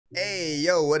Hey,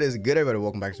 yo, what is good, everybody?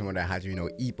 Welcome back to more of that Hajime no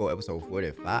Ippo episode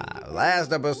 45.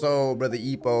 Last episode, brother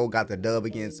Ippo got the dub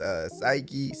against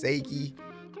Seiki.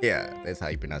 Yeah, that's how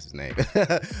you pronounce his name.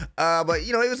 But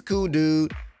he was a cool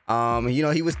dude.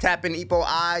 He was tapping Ippo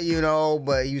eye,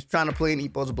 but he was trying to play in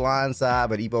Ippo's blind side,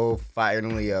 but Ippo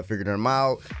finally figured him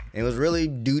out. And it was really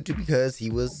due to because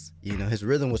he was, his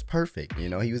rhythm was perfect. He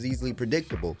was easily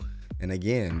predictable. And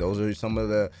again, those are some of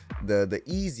the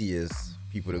easiest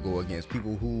people to go against,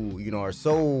 people who are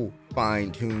so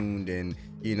fine-tuned, and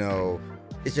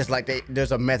it's just like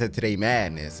there's a method to their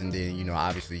madness. And then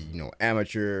obviously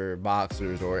amateur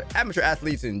boxers or amateur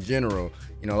athletes in general,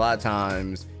 a lot of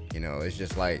times it's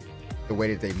just like the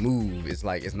way that they move, it's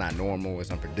like it's not normal, it's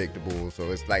unpredictable,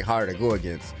 so it's like hard to go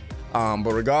against.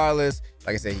 But regardless,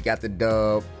 like I said, he got the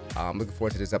dub. I'm looking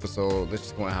forward to this episode. Let's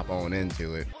just go and hop on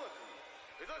into it.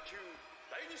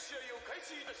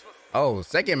 Oh,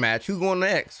 second match. Who going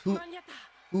next? Who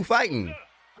fighting?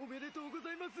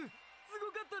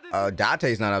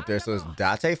 Date's not up there, so is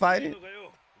Date fighting?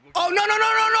 Oh,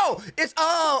 no. It's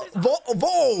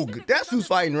Vogue. That's who's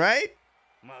fighting, right?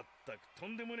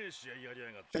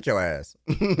 Shut your ass.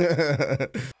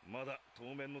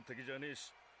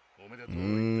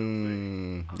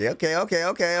 Yeah,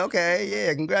 okay.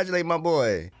 Yeah, congratulate my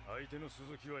boy.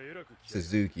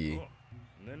 Suzuki.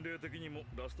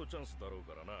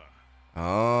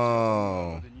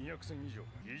 Oh.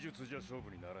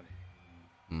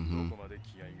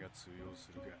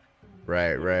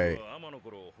 Right.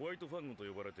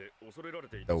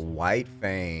 The White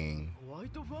Fang.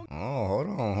 Oh,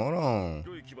 hold on.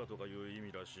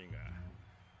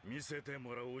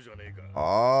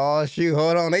 Oh, shoot,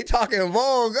 hold on. They talking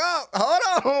Vogue up. Hold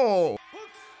on.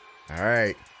 All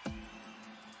right.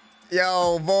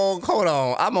 Yo, Vogue, hold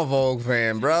on. I'm a Vogue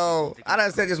fan, bro. I done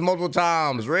said this multiple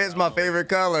times. Red's my favorite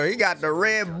color. He got the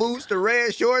red boots, the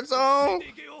red shorts on.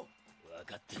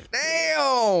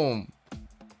 Damn.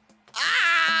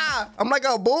 I'm like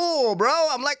a bull, bro.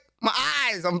 I'm like my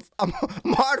eyes. I'm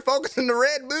hard focusing the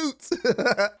red boots.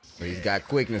 He's got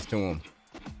quickness to him.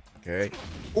 Okay.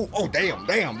 Oh, damn.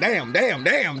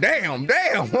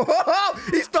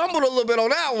 He stumbled a little bit on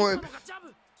that one.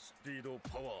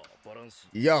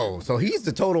 Yo, so he's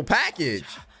the total package.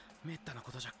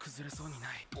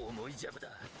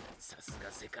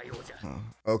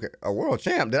 Okay, a world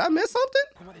champ. Did I miss something?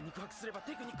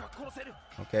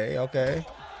 Okay.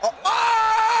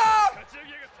 Oh!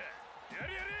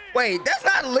 Wait, that's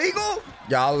not illegal?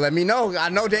 Y'all let me know. I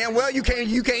know damn well you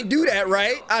can't do that,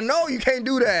 right? I know you can't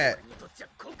do that.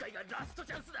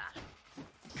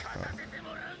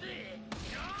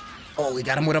 Oh, we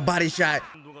got him with a body shot.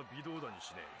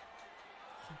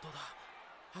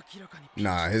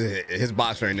 Nah, his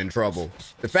boxer ain't in trouble.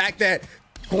 The fact that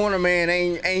corner man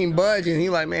ain't budging, he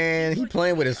like, man, he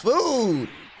playing with his food.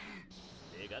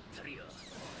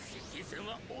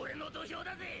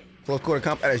 Close quarter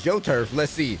comp at your turf.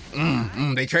 Let's see.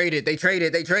 They traded.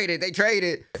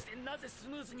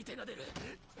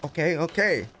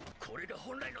 Okay.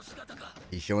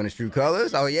 He's showing his true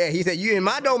colors. Oh yeah, he said, you in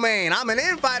my domain. I'm an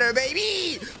infighter,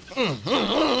 baby.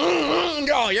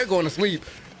 Oh, you're going to sleep.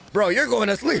 Bro, you're going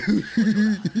to sleep.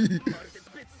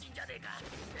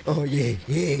 Oh, yeah.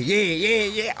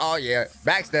 Oh, yeah.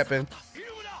 Backstepping.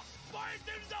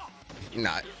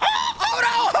 Nah. Oh, hold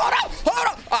on.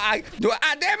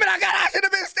 Damn it, I should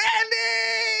have been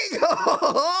standing.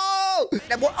 Oh,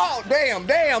 damn.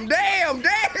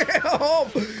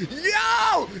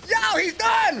 Yo, he's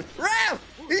done. Ref,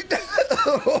 he's done.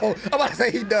 I'm about to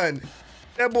say he's done.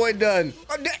 That boy done.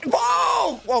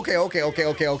 Whoa! Okay.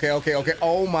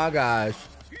 Oh my gosh.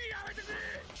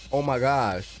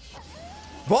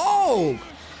 Vogue!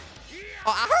 Oh,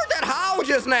 I heard that howl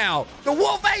just now. The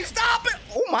wolf ain't stopping.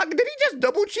 Oh my, did he just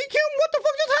double cheek him? What the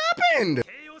fuck just happened?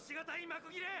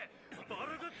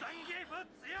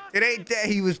 It ain't that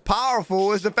he was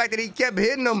powerful. It's the fact that he kept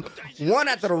hitting him. One,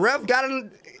 after the ref got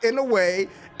in the way.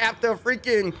 After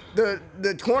freaking the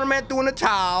tournament threw in the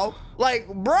towel. Like,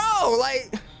 bro,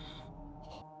 like.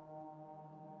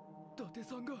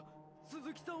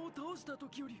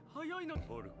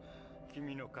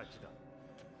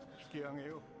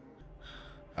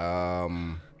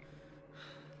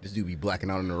 This dude be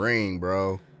blacking out in the ring,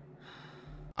 bro.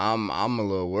 I'm a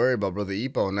little worried about brother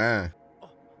Ippo now.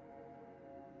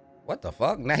 What the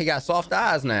fuck? Now he got soft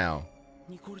eyes now.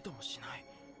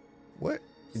 What?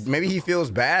 Maybe he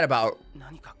feels bad about.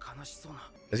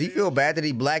 Does he feel bad that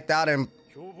he blacked out and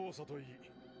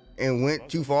went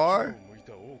too far?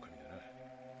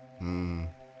 Yeah,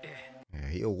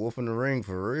 he a wolf in the ring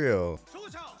for real.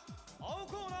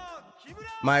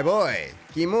 My boy,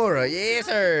 Kimura, yes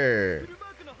sir.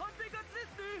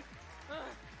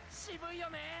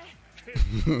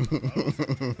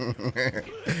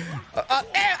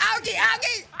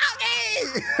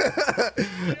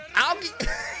 Aoki!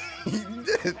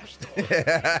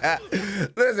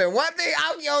 Listen, one thing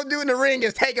Aoki don't do in the ring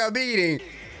is take a beating.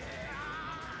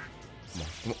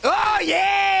 Oh,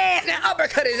 yeah! Now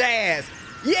uppercut his ass.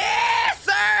 Yes,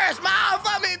 sir! Smile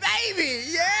for me, baby!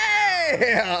 Yeah!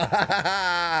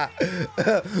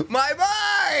 My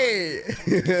boy!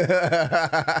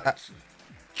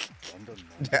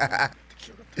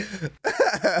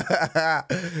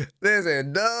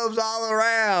 Listen, dubs all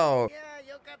around.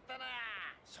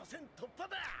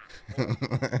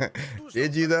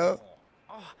 Did you though?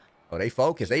 Oh, they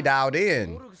focused. They dialed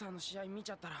in.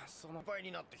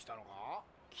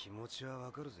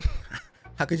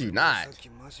 How could you not?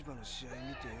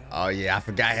 Oh yeah, I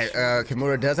forgot.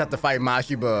 Kimura does have to fight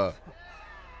Mashiba.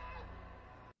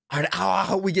 All right, I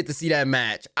hope we get to see that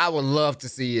match. I would love to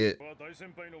see it.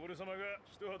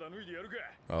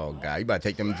 Oh god, you about to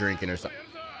take them drinking or something?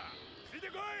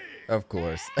 Of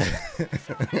course.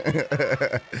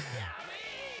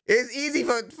 It's easy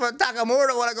for Takamura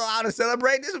to want to go out and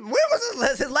celebrate this. When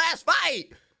was his last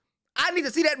fight? I need to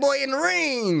see that boy in the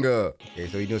ring. Okay,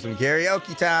 so he doing some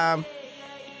karaoke time.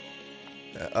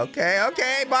 Okay,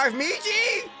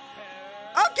 Barf-michi.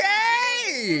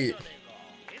 Okay.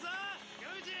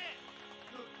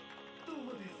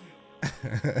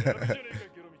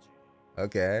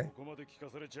 Okay.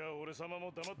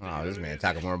 Oh, this man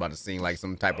Takamura about to sing like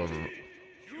some type of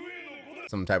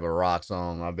rock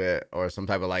song, I bet, or some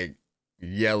type of like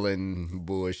yelling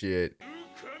bullshit.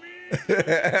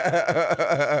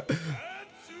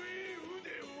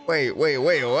 Wait,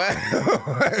 what?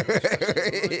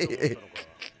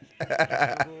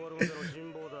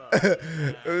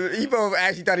 Ippo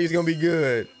actually thought he was gonna be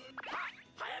good.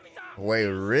 Wait,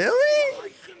 really?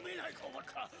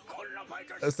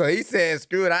 So he said,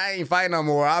 screw it, I ain't fighting no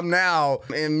more. I'm now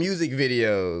in music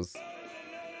videos.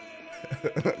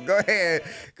 Go ahead.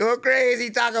 Go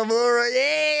crazy, Takamura.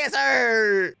 Yes,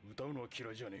 sir.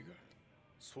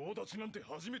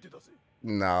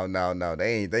 No.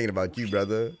 They ain't thinking about you,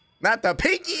 brother. Not the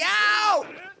pinky out!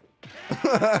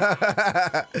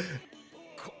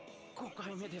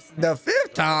 The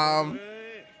fifth time?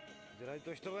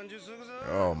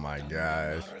 Oh my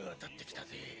gosh.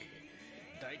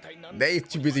 They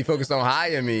too busy focused on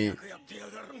Hajime.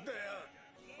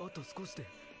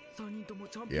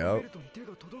 Yep.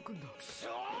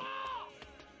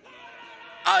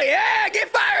 Oh yeah, get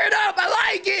fired up. I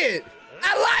like it.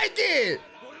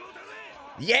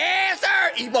 Yes,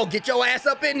 sir. Ippo, get your ass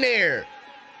up in there.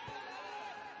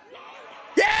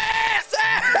 Yes, sir.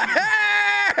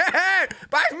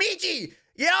 Barf-michi,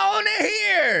 get on in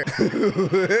here.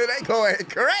 They going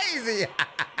crazy.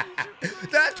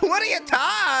 That's 20th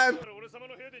time.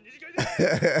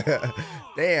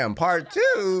 Damn, part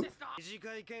 2.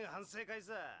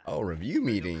 Oh, review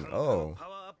meeting. Oh.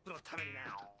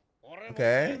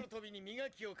 Okay.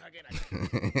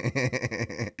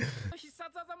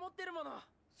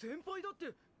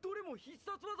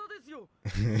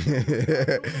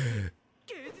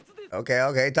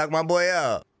 Okay. Talk my boy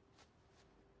up.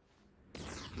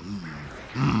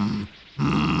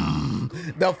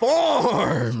 The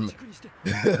form.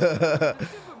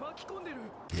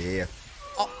 Yeah.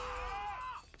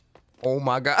 Oh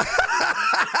my god.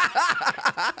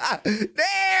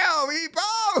 Damn, Ippo.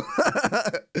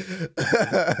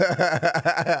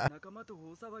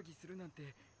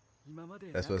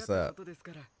 That's what's up.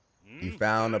 You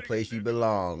found a place you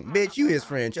belong. Bitch, you his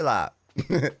friend. Chill out.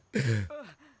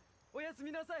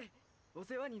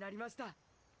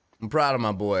 I'm proud of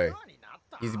my boy.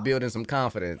 He's building some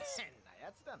confidence.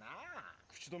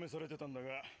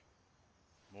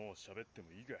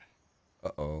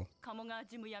 Uh-oh.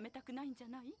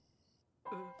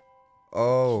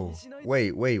 Oh,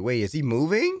 wait. Is he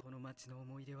moving?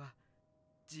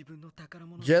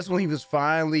 Just when he was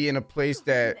finally in a place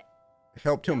that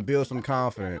helped him build some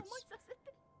confidence.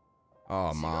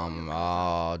 Oh, Mom.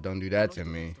 Oh, don't do that to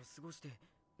me.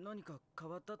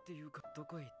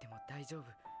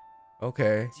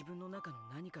 Okay.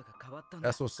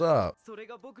 That's what's up.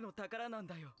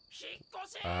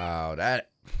 Wow, that...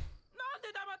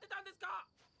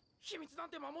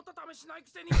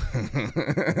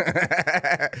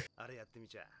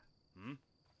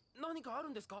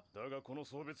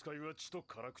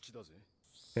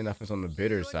 Enough is on the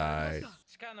bitter side.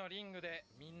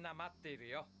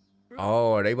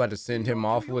 Oh, are they about to send him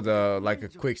off with a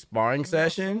quick sparring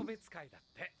session?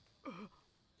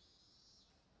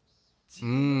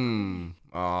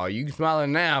 Oh, you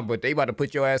smiling now, but they about to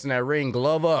put your ass in that ring,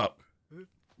 glove up.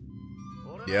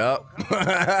 Yep.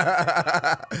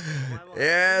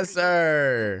 Yes,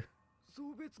 sir.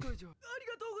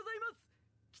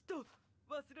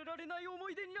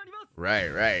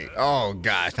 Right. Oh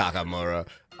gosh, Takamura.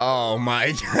 Oh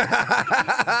my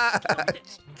god.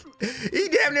 He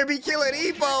damn near be killing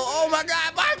Ippo. Oh my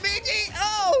god, Barf-michi.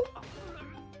 Oh.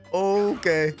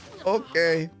 Okay.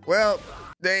 Well,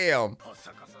 damn.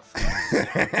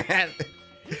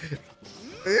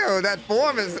 Yo, that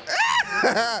form is.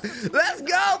 Let's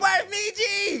go,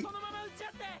 Barf-michi.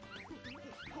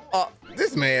 Oh,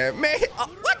 this man.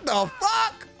 What the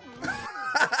fuck?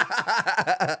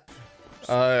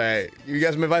 All right, you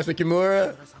got some advice for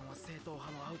Kimura?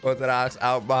 Orthodox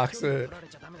outboxer.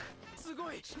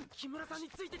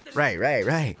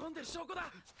 Right.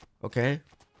 Okay.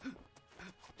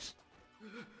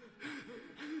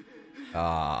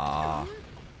 Yeah,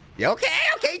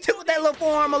 okay, took that little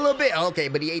forearm a little bit. Okay,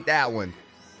 but he ate that one.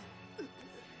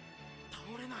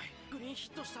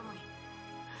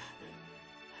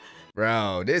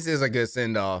 Bro, this is a good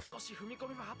send-off.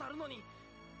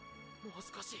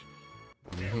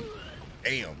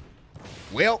 Damn.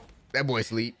 Well, that boy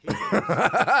sleep.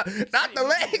 Not the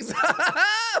legs.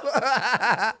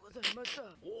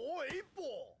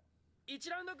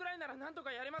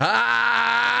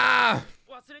 Ah!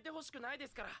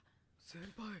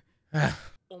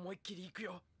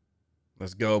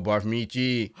 Let's go,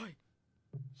 Barf-michi.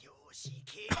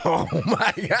 Oh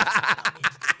my god.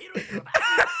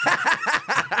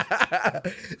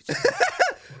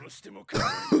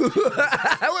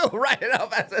 I will write it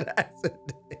off as an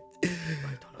accident.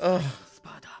 Oh.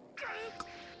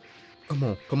 Come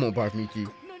on, Barf-michi.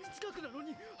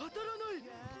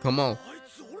 Come on.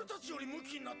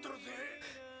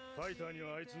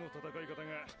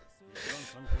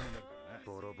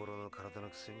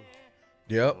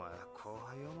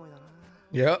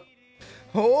 Yep.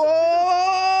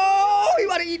 Oh, he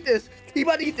about to eat this.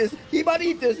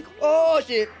 Oh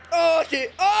shit.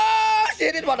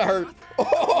 It's about to hurt.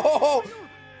 Oh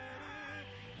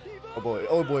boy.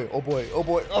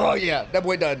 Oh yeah, that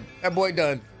boy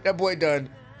done.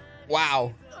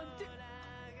 Wow.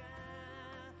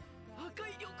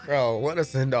 Bro, what a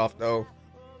send off though.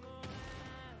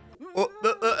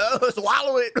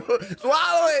 Swallow it.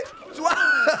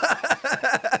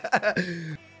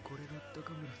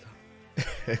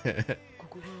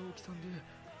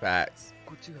 Facts.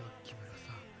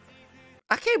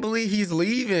 I can't believe he's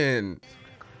leaving.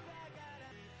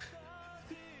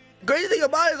 Crazy thing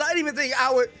about it is I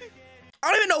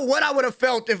don't even know what I would have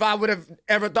felt if I would have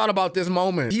ever thought about this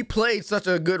moment. He played such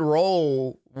a good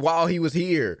role while he was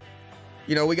here.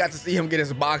 You know, we got to see him get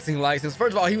his boxing license.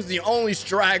 First of all, he was the only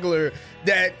straggler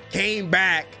that came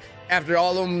back after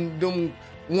all them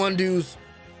one dudes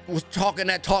was talking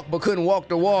that talk but couldn't walk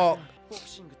the walk.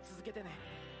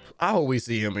 I hope we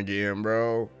see him again,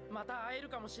 bro.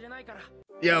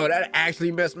 Yo, that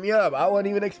actually messed me up. I wasn't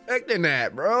even expecting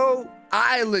that, bro.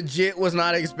 I legit was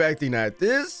not expecting that.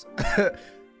 This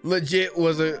legit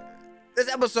was this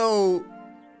episode,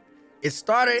 it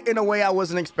started in a way I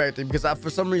wasn't expecting because for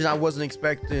some reason I wasn't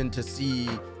expecting to see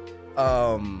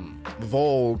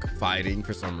Vogue fighting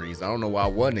for some reason. I don't know why I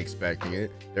wasn't expecting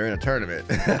it. They're in a tournament.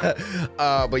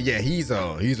 But yeah, he's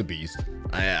a beast.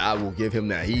 I will give him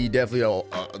that. He definitely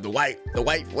the white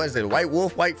what is it? White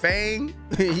wolf, white fang.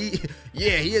 he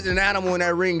is an animal in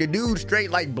that ring. The dude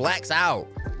straight like blacks out.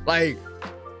 Like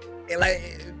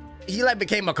he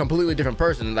became a completely different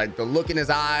person. Like the look in his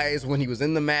eyes when he was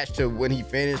in the match to when he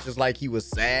finished, just like he was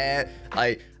sad.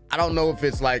 Like I don't know if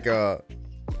it's like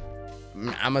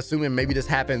I'm assuming maybe this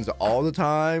happens all the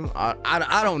time.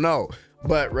 I don't know,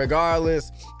 but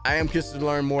regardless, I am curious to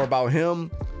learn more about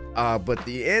him. But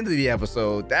the end of the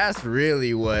episode, that's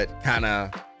really what kind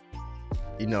of,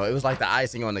 you know, it was like the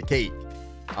icing on the cake.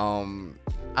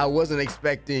 I wasn't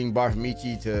expecting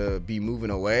Barf-michi to be moving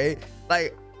away.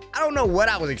 Like, I don't know what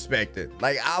I was expecting.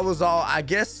 Like, I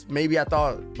guess maybe I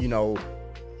thought, you know,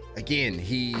 again,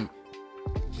 he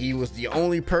was the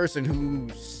only person who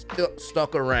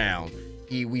stuck around.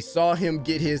 We saw him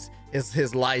get his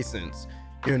license,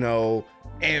 you know,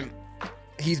 and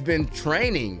he's been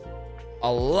training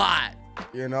a lot,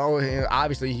 you know.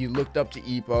 Obviously he looked up to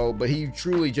Ippo, but he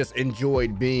truly just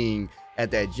enjoyed being at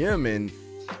that gym. And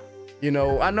you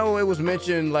know, I know it was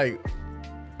mentioned like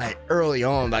early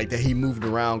on, like that he moved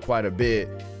around quite a bit,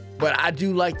 but I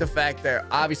do like the fact that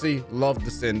obviously loved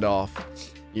the send-off.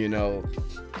 You know,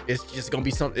 it's just gonna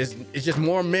be something. It's just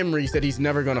more memories that he's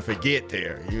never gonna forget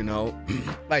there, you know.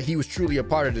 Like he was truly a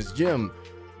part of this gym.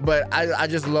 But I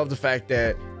just love the fact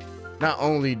that not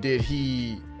only did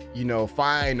he, you know,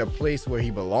 find a place where he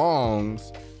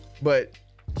belongs, but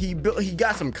he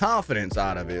got some confidence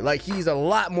out of it. Like, he's a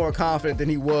lot more confident than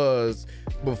he was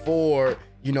before,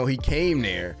 you know, he came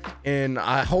there. And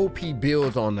I hope he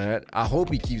builds on that. I hope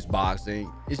he keeps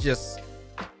boxing. It's just,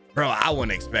 bro, I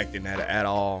wasn't expecting that at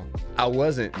all. I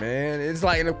wasn't, man. It's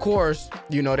like, and of course,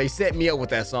 you know, they set me up with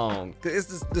that song.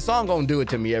 The song gonna do it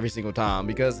to me every single time,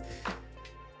 because,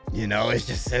 you know,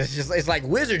 it's like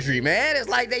wizardry, man. It's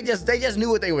like they just knew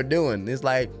what they were doing. It's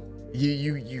like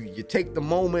you take the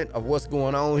moment of what's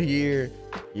going on here,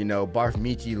 you know,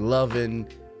 Barf-michi loving,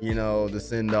 you know, the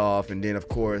send-off, and then of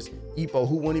course Ippo,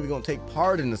 who wasn't even gonna take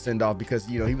part in the send-off because,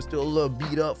 you know, he was still a little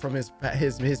beat up from his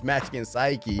match against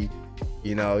Saiki.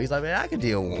 You know, he's like, man, I can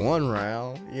deal with one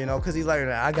round, you know, because he's like,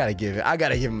 I gotta give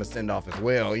him a send-off as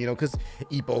well, you know, because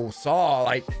Ippo saw,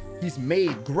 like, he's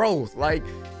made growth. Like,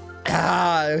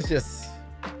 it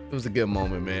was a good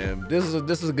moment, man. This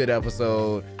was a good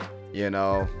episode, you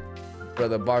know.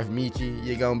 Brother Barf-michi,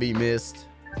 you're gonna be missed.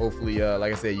 Hopefully,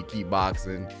 like I said, you keep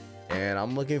boxing, and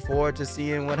I'm looking forward to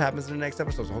seeing what happens in the next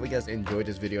episode. So hope you guys enjoyed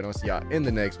this video, and I'll see y'all in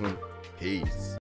the next one. Peace.